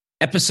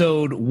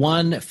Episode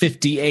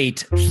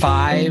 158,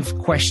 5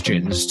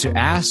 questions to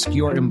ask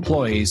your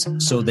employees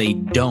so they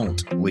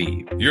don't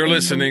leave. You're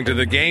listening to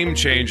The Game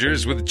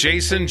Changers with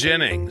Jason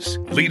Jennings.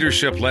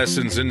 Leadership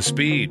lessons in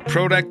speed,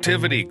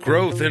 productivity,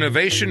 growth,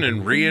 innovation,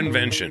 and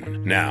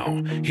reinvention.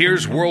 Now,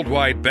 here's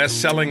worldwide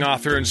best-selling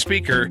author and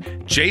speaker,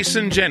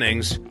 Jason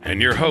Jennings,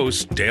 and your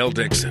host, Dale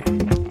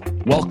Dixon.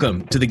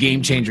 Welcome to The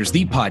Game Changers,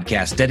 the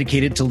podcast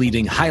dedicated to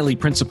leading highly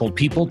principled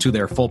people to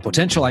their full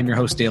potential. I'm your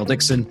host, Dale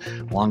Dixon,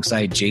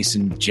 alongside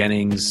Jason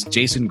Jennings.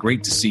 Jason,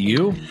 great to see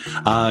you.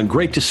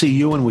 Great to see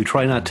you, and we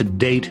try not to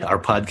date our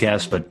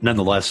podcast, but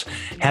nonetheless,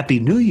 Happy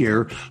New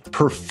Year,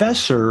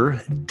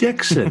 Professor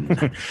Dixon.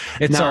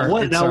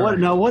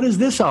 What is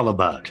this all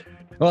about?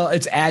 Well,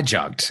 it's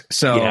adjunct.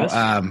 So,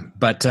 yes.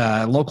 But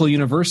local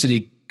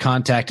university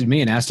contacted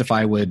me and asked if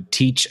I would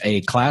teach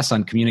a class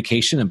on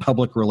communication and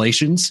public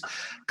relations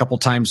a couple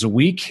times a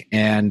week.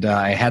 And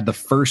I had the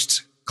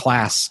first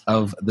class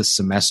of the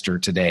semester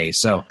today.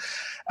 So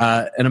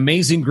an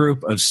amazing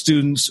group of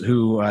students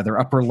who they're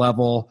upper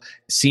level,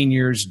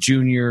 seniors,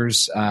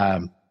 juniors,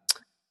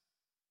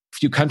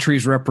 few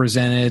countries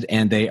represented,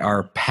 and they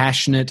are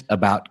passionate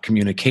about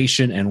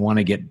communication and want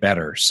to get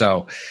better.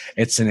 So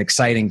it's an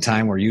exciting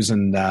time. We're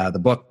using the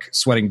book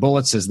Sweating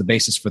Bullets as the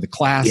basis for the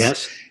class.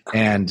 Yes.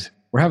 And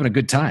we're having a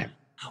good time.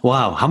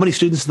 Wow. How many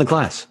students in the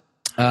class?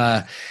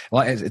 Well,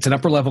 it's an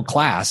upper level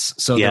class.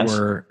 So yes.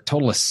 There were a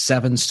total of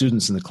 7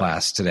 students in the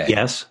class today.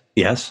 Yes.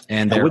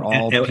 And they're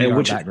all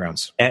PR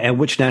backgrounds. And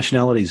which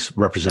nationalities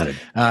represented?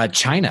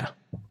 China.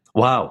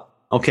 Wow.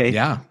 Okay.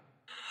 Yeah.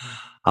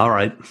 All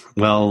right.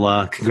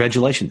 Well,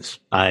 congratulations.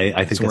 I think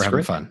so that's we're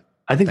having fun.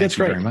 I think Thank that's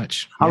you great. Very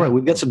much. All right.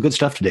 We've got some good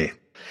stuff today.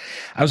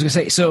 I was going to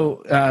say,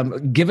 so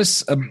give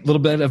us a little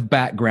bit of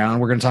background.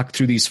 We're going to talk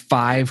through these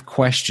 5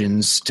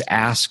 questions to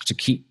ask to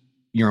keep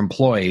your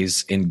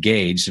employees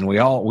engaged. And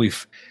all you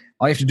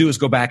have to do is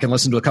go back and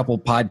listen to a couple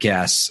of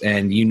podcasts,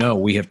 and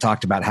we have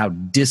talked about how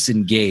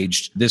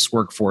disengaged this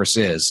workforce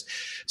is.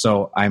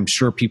 So I'm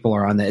sure people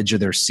are on the edge of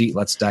their seat.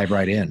 Let's dive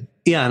right in.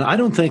 Yeah, and I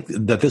don't think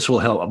that this will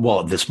help.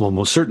 Well, this will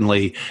most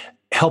certainly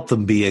help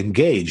them be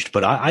engaged,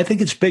 but I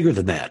think it's bigger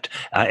than that.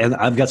 And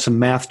I've got some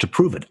math to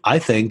prove it. I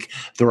think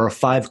there are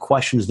 5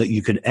 questions that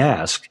you can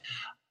ask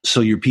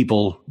so your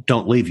people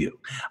don't leave you.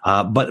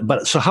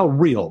 But so how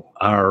real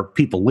are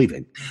people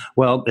leaving?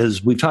 Well,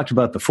 as we've talked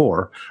about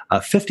before,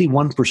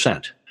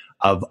 51%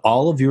 of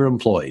all of your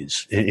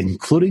employees,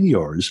 including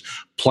yours,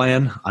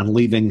 plan on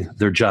leaving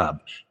their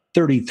job.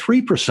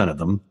 33% of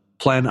them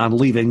plan on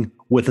leaving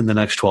within the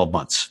next 12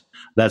 months.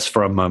 That's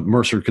from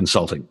Mercer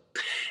Consulting.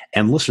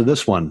 And listen to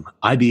this one,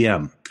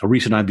 IBM, a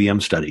recent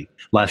IBM study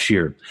last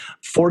year,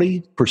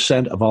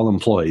 40% of all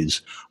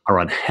employees are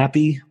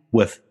unhappy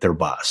with their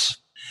boss.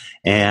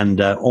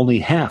 And only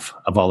half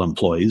of all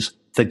employees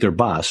think their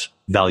boss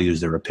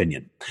values their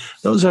opinion.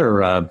 Those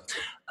are an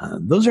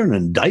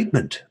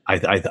indictment,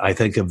 I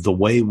think, of the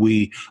way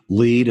we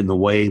lead and the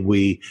way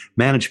we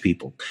manage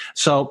people.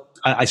 So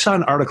I saw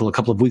an article a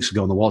couple of weeks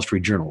ago in the Wall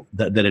Street Journal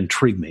that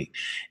intrigued me.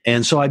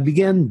 And so I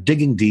began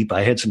digging deep.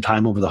 I had some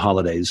time over the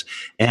holidays.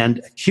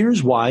 And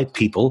here's why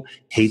people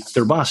hate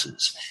their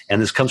bosses.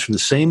 And this comes from the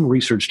same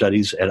research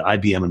studies at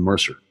IBM and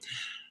Mercer.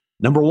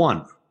 Number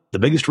 1, the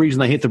biggest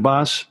reason they hate their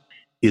boss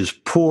is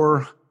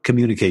poor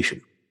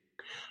communication.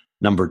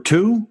 Number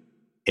 2,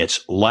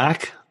 it's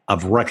lack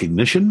of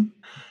recognition.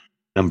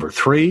 Number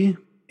 3,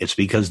 it's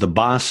because the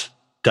boss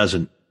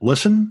doesn't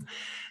listen.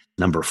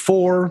 Number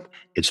 4,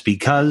 it's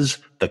because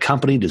the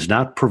company does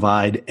not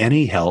provide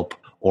any help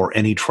or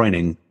any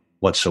training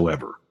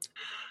whatsoever.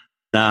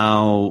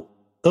 Now,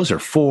 those are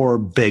 4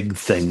 big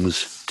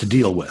things to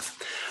deal with.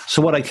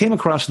 So what I came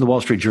across in the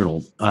Wall Street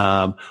Journal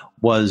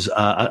was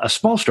a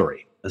small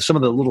story. Some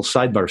of the little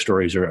sidebar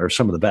stories are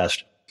some of the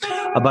best,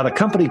 about a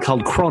company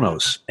called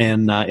Kronos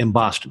in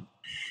Boston.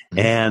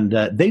 And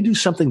they do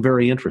something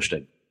very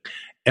interesting.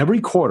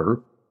 Every quarter,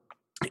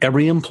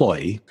 every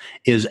employee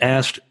is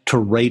asked to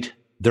rate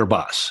their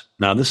boss.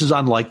 Now, this is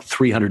unlike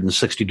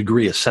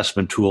 360-degree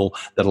assessment tool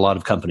that a lot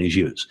of companies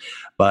use.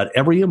 But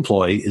every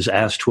employee is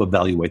asked to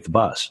evaluate the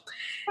boss.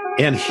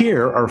 And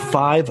here are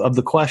 5 of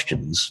the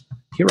questions.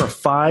 Here are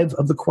 5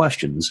 of the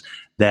questions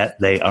that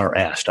they are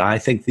asked. I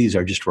think these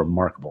are just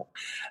remarkable.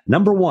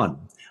 Number 1,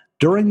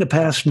 during the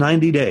past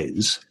 90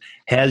 days,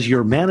 has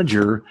your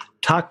manager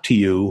talked to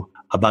you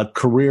about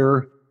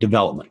career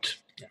development?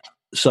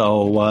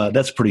 So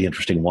that's a pretty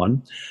interesting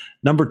one.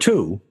 Number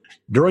 2,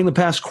 during the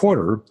past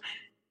quarter,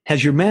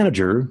 has your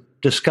manager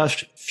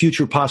discussed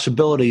future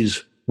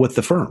possibilities with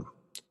the firm?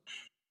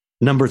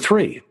 Number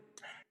 3,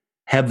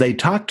 have they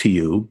talked to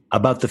you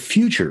about the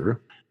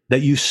future that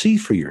you see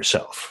for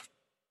yourself?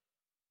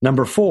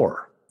 Number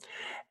 4,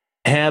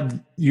 has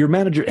your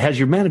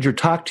manager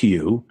talked to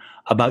you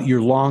about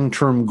your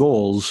long-term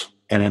goals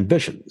and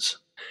ambitions?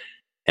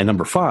 And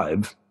number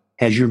 5,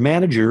 has your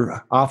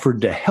manager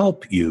offered to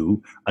help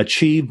you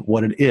achieve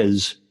what it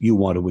is you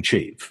want to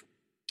achieve?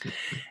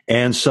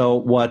 And so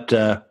what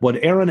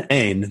Aaron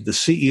Ain, the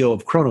CEO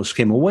of Kronos,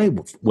 came away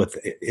with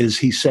is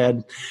he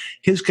said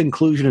his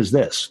conclusion is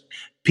this: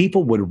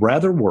 people would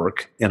rather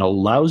work in a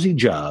lousy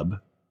job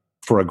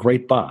for a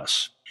great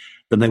boss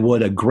than they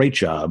would a great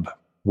job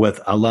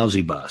with a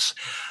lousy boss.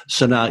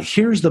 So now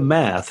here's the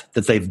math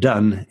that they've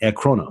done at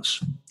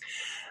Kronos.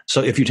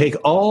 So if you take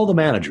all the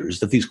managers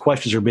that these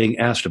questions are being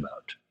asked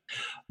about,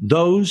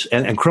 those,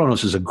 and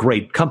Kronos is a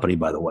great company,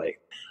 by the way,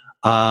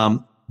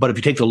 but if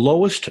you take the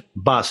lowest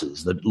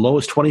bosses, the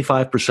lowest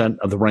 25%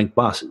 of the ranked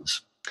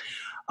bosses,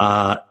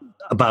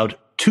 about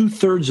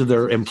 2/3 of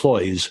their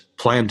employees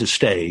plan to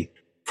stay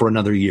for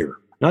another year.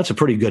 Now, that's a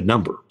pretty good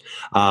number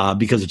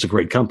because it's a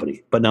great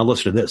company. But now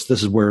listen to this.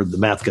 This is where the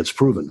math gets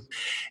proven.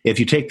 If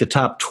you take the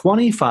top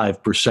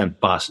 25%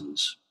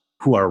 bosses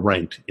who are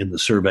ranked in the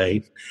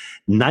survey,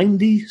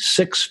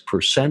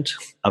 96%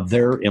 of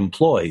their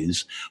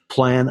employees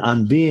plan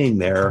on being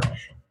there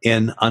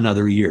in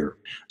another year.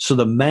 So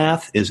the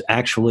math is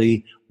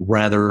actually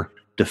rather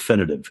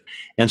definitive.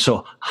 And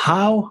so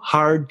how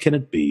hard can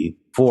it be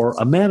for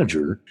a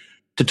manager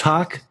to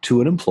talk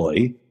to an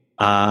employee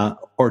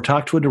or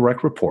talk to a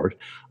direct report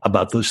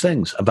about those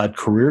things, about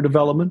career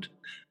development,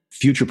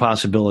 future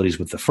possibilities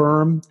with the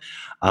firm,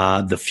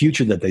 the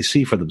future that they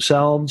see for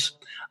themselves,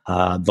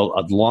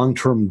 the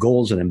long-term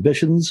goals and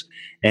ambitions,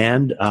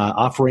 and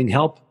offering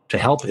help to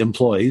help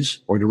employees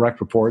or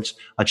direct reports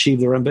achieve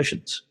their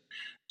ambitions.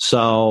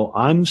 So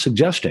I'm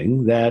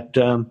suggesting that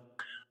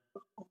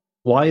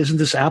why isn't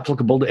this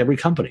applicable to every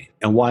company?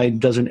 And why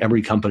doesn't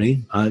every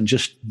company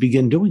just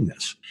begin doing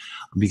this?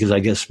 Because I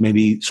guess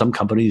maybe some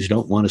companies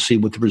don't want to see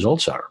what the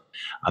results are,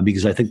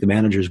 because I think the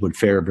managers would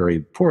fare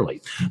very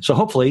poorly. So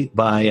hopefully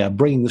by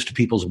bringing this to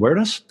people's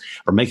awareness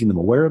or making them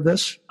aware of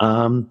this,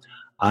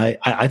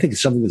 I think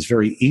it's something that's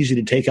very easy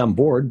to take on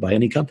board by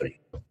any company.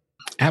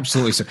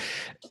 Absolutely. So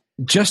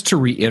just to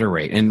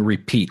reiterate and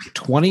repeat,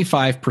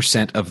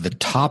 25% of the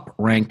top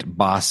ranked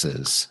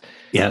bosses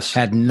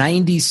had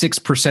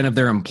 96% of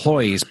their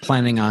employees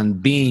planning on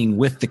being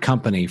with the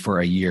company for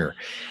a year.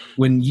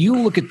 When you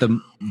look at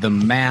the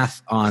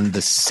math on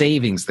the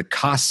savings, the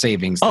cost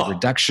savings, the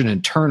reduction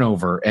in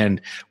turnover,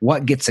 and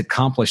what gets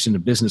accomplished in a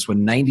business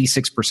when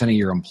 96% of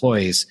your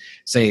employees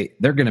say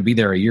they're going to be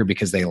there a year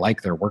because they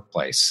like their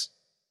workplace,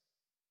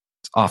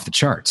 it's off the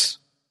charts.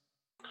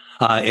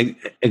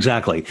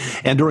 Exactly.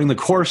 And during the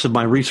course of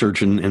my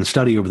research and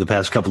study over the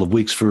past couple of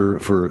weeks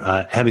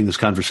for having this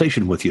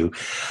conversation with you,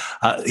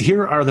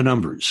 here are the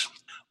numbers.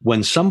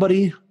 When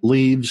somebody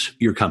leaves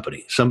your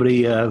company,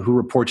 somebody who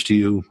reports to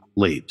you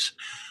leaves,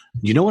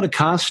 do you know what it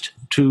costs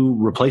to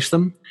replace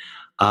them?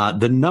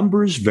 The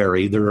numbers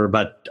vary. There are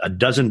about a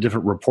dozen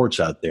different reports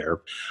out there,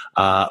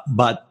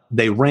 but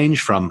they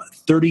range from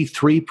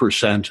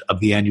 33% of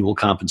the annual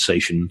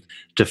compensation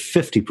to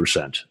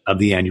 50% of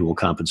the annual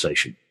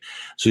compensation.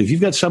 So if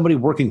you've got somebody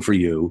working for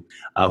you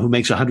who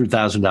makes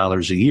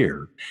 $100,000 a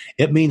year,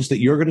 it means that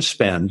you're going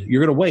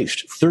to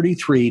waste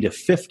 $33,000 to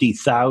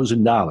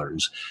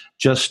 $50,000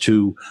 just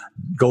to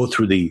go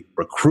through the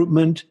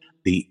recruitment,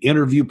 the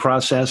interview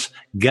process,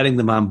 getting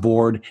them on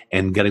board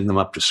and getting them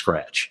up to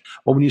scratch.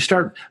 Well, when you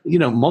start,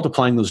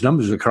 multiplying those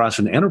numbers across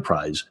an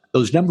enterprise,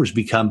 those numbers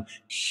become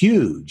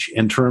huge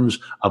in terms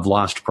of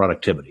lost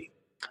productivity.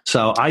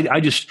 So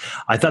I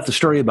thought the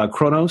story about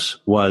Kronos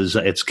was,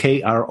 it's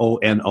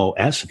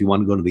Kronos. If you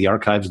want to go to the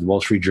archives of the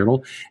Wall Street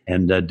Journal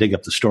and dig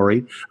up the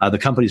story, the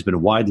company's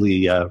been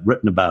widely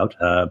written about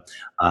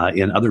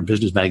in other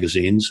business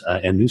magazines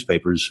and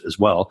newspapers as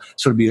well.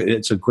 So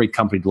it's a great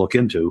company to look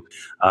into.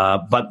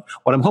 But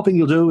what I'm hoping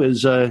you'll do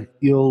is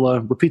you'll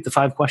repeat the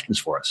 5 questions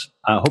for us.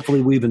 Hopefully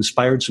we've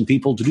inspired some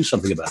people to do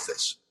something about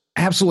this.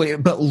 Absolutely.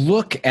 But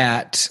look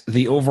at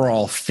the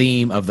overall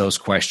theme of those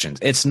questions.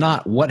 It's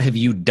not what have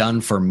you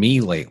done for me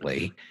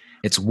lately?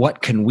 It's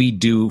what can we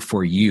do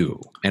for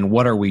you? And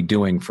what are we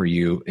doing for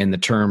you in the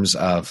terms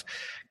of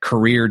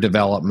career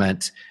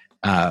development,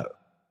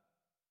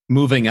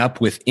 moving up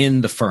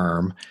within the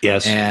firm,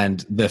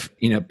 and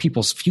the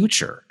people's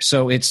future.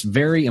 So it's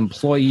very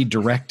employee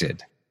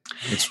directed.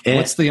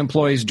 What's the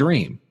employee's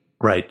dream?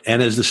 Right.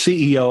 And as the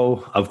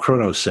CEO of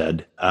Kronos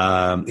said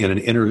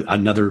in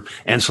another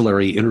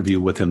ancillary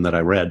interview with him that I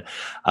read,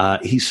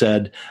 he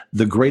said,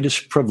 the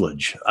greatest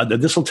privilege,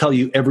 this will tell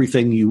you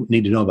everything you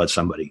need to know about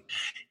somebody.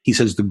 He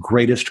says the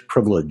greatest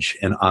privilege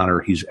and honor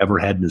he's ever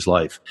had in his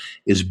life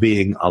is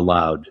being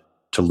allowed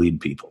to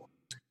lead people.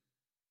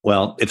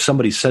 Well, if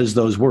somebody says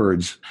those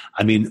words,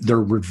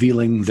 they're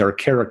revealing their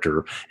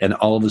character, and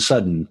all of a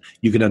sudden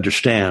you can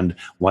understand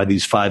why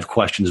these 5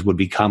 questions would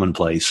be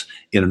commonplace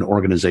in an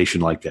organization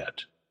like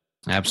that.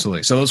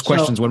 Absolutely. So those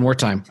questions one more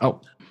time.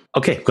 Oh,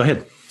 okay. Go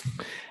ahead.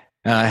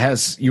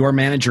 Has your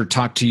manager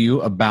talked to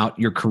you about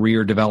your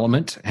career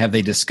development? Have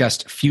they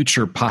discussed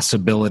future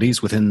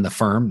possibilities within the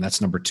firm?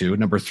 That's number 2.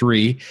 Number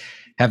 3,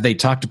 have they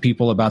talked to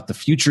people about the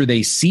future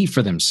they see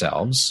for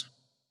themselves?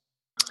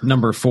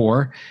 Number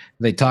 4,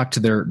 they talk to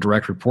their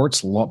direct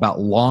reports about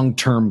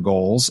long-term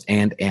goals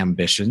and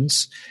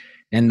ambitions.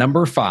 And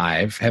number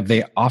 5, have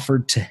they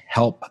offered to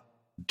help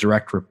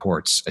direct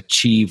reports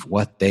achieve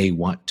what they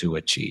want to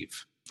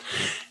achieve?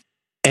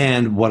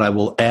 And what I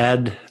will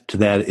add to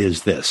that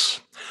is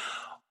this.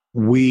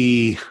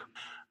 We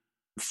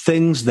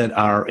things that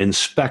are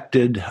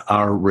inspected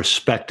are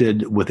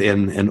respected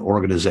within an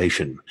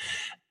organization.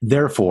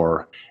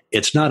 Therefore,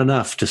 it's not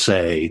enough to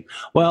say,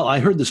 well, I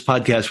heard this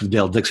podcast with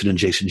Dale Dixon and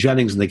Jason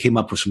Jennings, and they came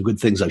up with some good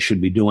things I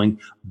should be doing.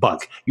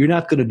 Bunk. You're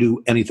not going to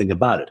do anything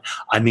about it.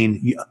 I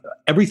mean,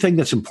 everything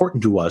that's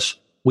important to us,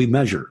 we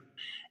measure.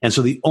 And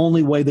so the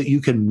only way that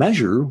you can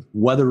measure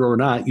whether or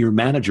not your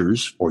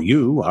managers or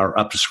you are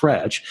up to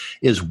scratch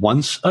is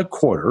once a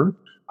quarter.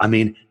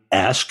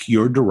 Ask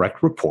your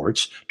direct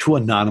reports to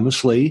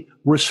anonymously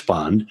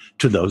respond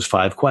to those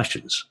 5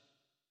 questions.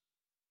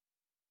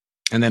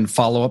 And then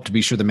follow up to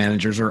be sure the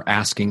managers are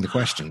asking the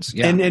questions.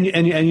 Yeah. And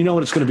you know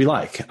what it's going to be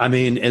like. I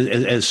mean,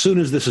 as soon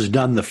as this is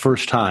done the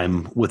first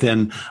time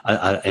within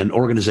an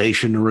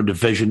organization or a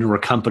division or a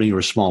company or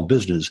a small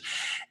business,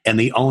 and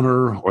the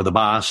owner or the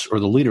boss or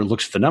the leader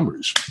looks at the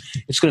numbers,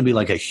 it's going to be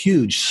like a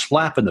huge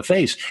slap in the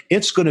face.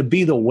 It's going to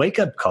be the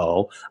wake-up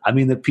call,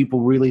 that people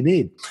really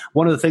need.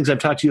 One of the things I've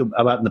talked to you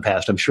about in the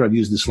past, I'm sure I've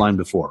used this line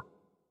before.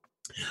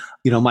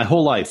 My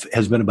whole life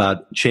has been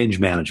about change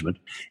management,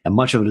 and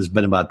much of it has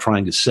been about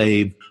trying to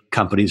save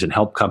companies and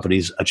help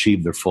companies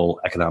achieve their full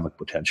economic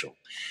potential.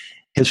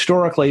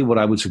 Historically, what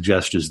I would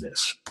suggest is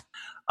this.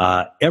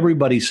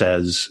 Everybody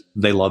says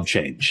they love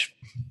change.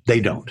 They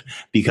don't,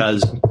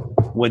 because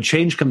when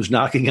change comes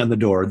knocking on the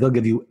door, they'll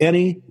give you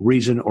any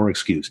reason or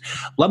excuse.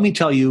 Let me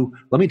tell you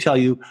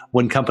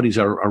when companies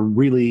are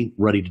really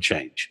ready to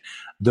change.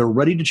 They're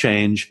ready to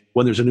change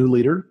when there's a new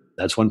leader.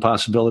 That's one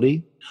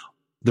possibility.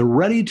 They're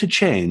ready to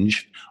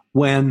change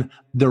when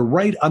they're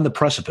right on the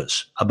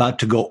precipice, about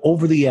to go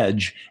over the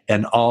edge,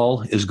 and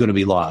all is going to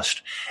be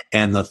lost.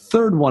 And the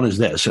third one is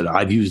this, and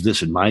I've used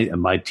this in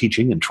my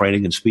teaching and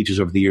training and speeches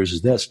over the years,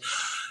 is this.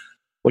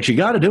 What you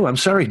got to do, I'm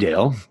sorry,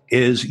 Dale,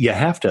 is you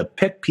have to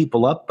pick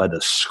people up by the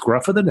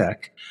scruff of the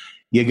neck.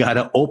 You got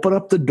to open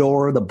up the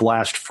door of the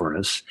blast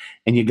furnace,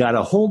 and you got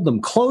to hold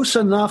them close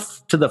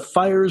enough to the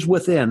fires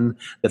within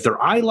that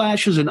their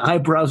eyelashes and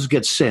eyebrows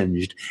get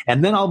singed.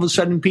 And then all of a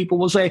sudden people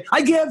will say,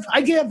 I give,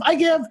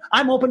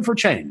 I'm open for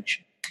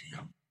change.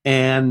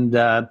 And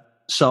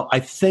so I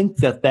think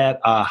that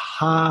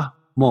aha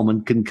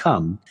moment can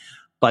come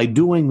by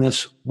doing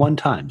this one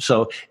time.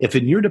 So if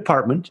in your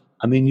department,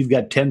 you've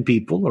got 10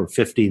 people or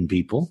 15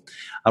 people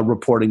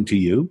reporting to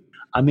you,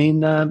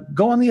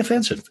 go on the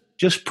offensive.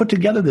 Just put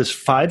together this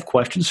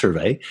 5-question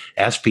survey,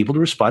 ask people to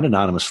respond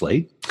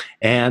anonymously,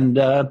 and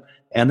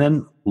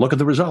then look at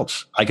the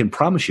results. I can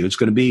promise you it's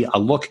going to be a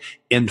look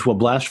into a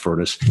blast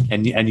furnace,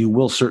 and you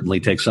will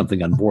certainly take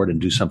something on board and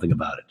do something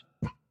about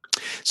it.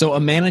 So a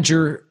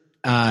manager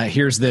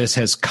hears this,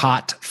 has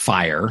caught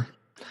fire.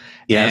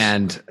 Yes.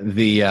 And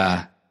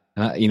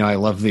I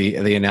love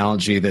the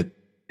analogy that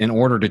in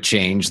order to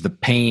change, the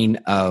pain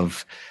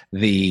of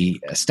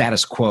the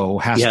status quo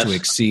has to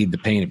exceed the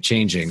pain of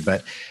changing.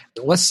 But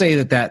let's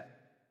say that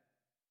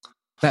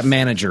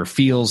manager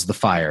feels the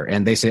fire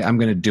and they say, I'm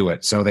going to do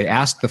it. So they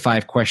ask the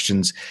 5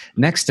 questions.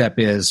 Next step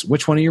is,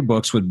 which one of your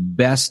books would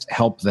best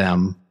help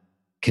them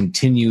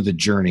continue the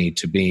journey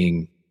to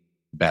being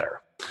better?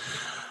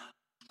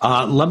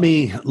 Let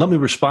me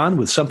respond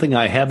with something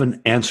I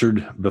haven't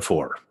answered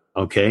before.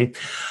 Okay.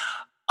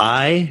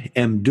 I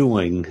am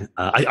doing,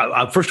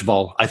 first of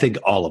all, I think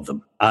all of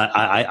them.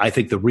 I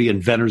think the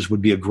Reinventors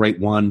would be a great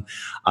one.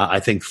 I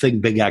think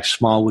Think Big, Act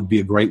Small would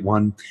be a great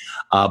one.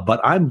 But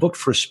I'm booked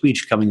for a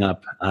speech coming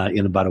up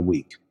in about a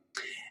week.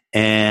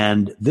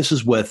 And this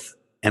is with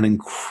an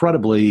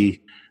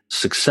incredibly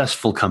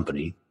successful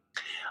company.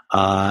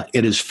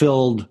 It is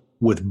filled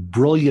with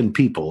brilliant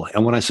people.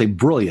 And when I say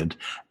brilliant,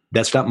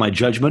 that's not my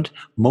judgment.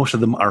 Most of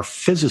them are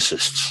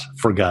physicists,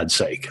 for God's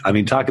sake.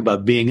 Talk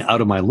about being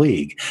out of my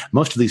league.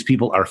 Most of these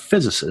people are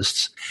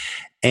physicists.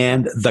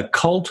 And the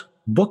cult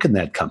book in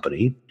that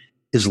company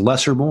is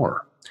Less or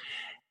More.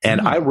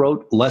 And I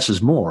wrote Less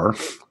is More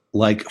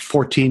like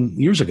 14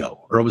 years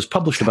ago, or it was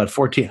published about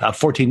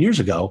 14 years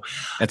ago.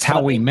 That's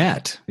how we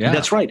met. Yeah,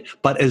 that's right.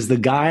 But as the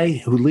guy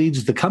who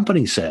leads the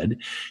company said,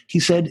 he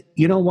said,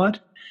 you know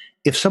what?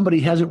 If somebody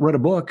hasn't read a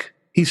book,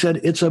 he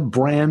said, it's a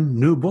brand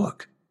new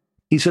book.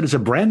 He said, it's a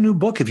brand new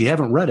book if you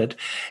haven't read it.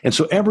 And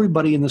so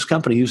everybody in this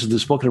company uses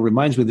this book. And it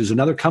reminds me, there's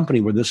another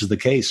company where this is the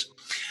case.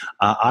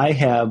 I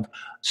have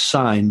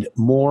signed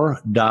more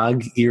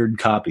dog-eared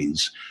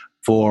copies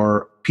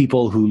for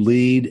people who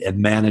lead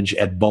and manage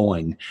at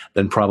Boeing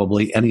than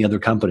probably any other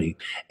company.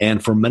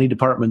 And for many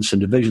departments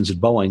and divisions at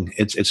Boeing,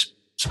 it's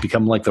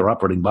become like their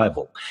operating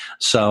Bible.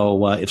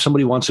 So if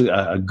somebody wants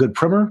a good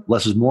primer,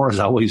 Less is More is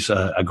always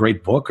a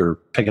great book, or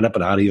pick it up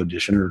an audio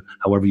edition, or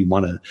however you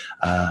want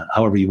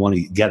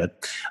to get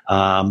it.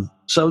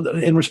 So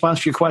in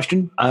response to your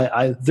question,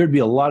 there'd be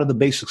a lot of the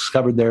basics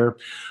covered there.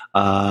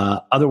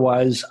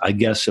 Otherwise, I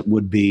guess it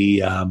would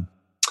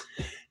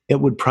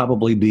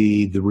probably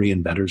be the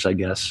Reinventors, I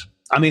guess.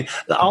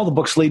 All the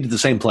books lead to the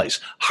same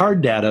place.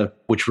 Hard data,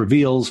 which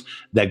reveals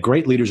that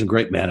great leaders and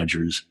great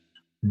managers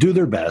do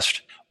their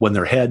best when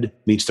their head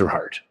meets their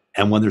heart.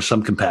 and when there's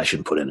some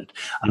compassion put in it.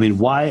 I mean,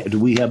 why do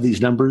we have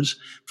these numbers?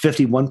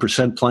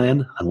 51%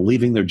 plan on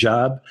leaving their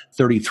job,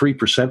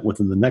 33%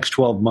 within the next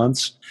 12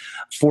 months,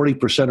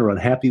 40% are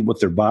unhappy with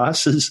their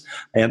bosses,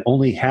 and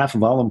only half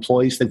of all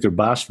employees think their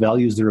boss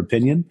values their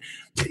opinion.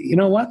 You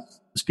know what?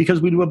 It's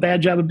because we do a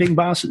bad job of being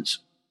bosses.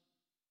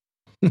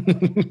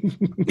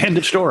 End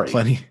of story.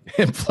 Plenty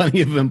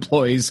of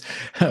employees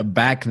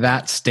back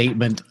that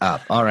statement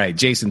up. All right,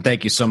 Jason,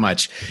 thank you so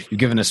much. You've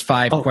given us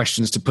 5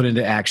 questions to put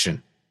into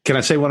action. Can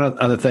I say one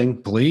other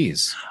thing?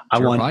 Please. I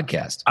want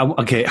podcast. I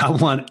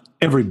want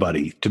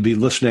everybody to be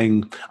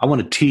listening. I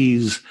want to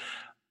tease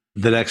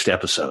the next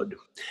episode.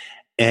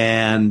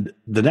 And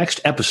the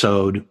next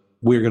episode,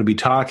 we're going to be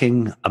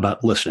talking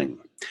about listening.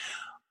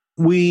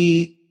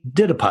 We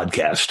did a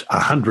podcast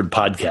 100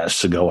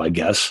 podcasts ago, I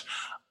guess,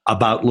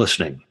 about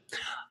listening.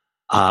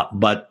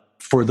 But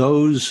for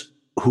those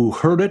who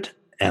heard it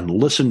and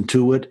listened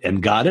to it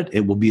and got it,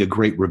 it will be a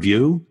great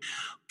review.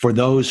 For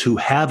those who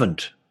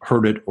haven't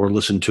heard it or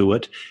listened to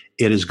it,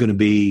 it is going to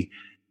be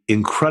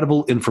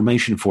incredible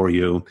information for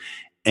you.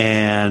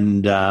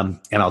 And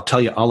I'll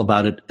tell you all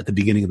about it at the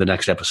beginning of the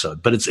next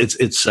episode. But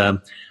it's going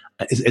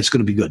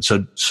to be good.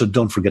 So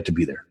don't forget to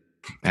be there.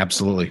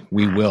 Absolutely.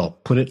 We will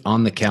put it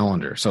on the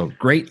calendar. So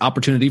great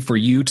opportunity for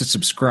you to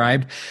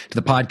subscribe to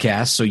the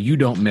podcast so you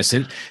don't miss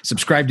it.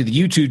 Subscribe to the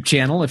YouTube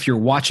channel if you're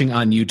watching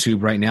on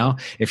YouTube right now.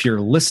 If you're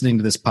listening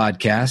to this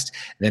podcast,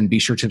 then be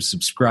sure to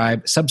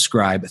subscribe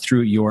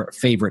through your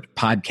favorite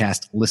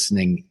podcast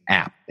listening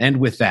app. And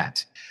with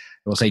that,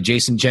 I will say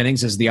Jason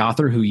Jennings is the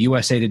author who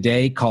USA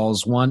Today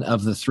calls one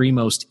of the 3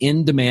 most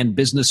in-demand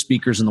business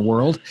speakers in the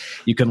world.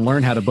 You can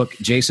learn how to book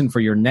Jason for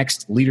your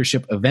next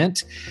leadership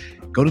event.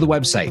 Go to the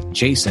website,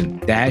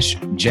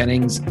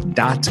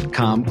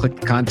 jason-jennings.com. Click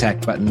the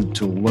contact button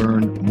to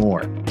learn more.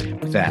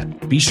 With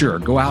that, be sure,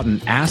 go out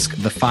and ask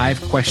the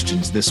 5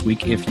 questions this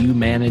week if you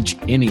manage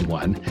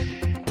anyone.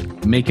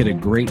 Make it a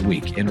great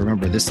week. And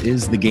remember, this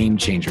is The Game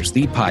Changers,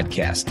 the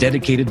podcast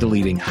dedicated to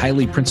leading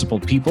highly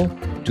principled people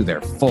to their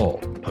full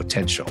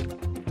potential.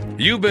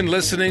 You've been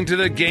listening to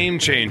The Game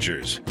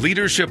Changers,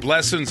 leadership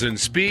lessons in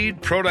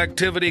speed,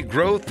 productivity,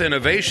 growth,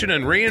 innovation,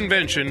 and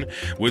reinvention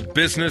with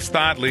business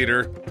thought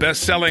leader,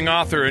 best-selling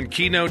author, and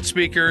keynote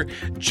speaker,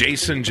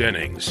 Jason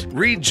Jennings.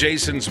 Read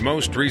Jason's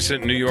most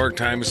recent New York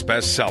Times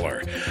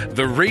bestseller,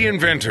 The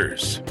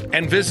Reinventors,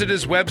 and visit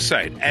his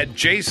website at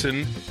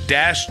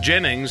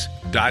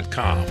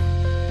jason-jennings.com.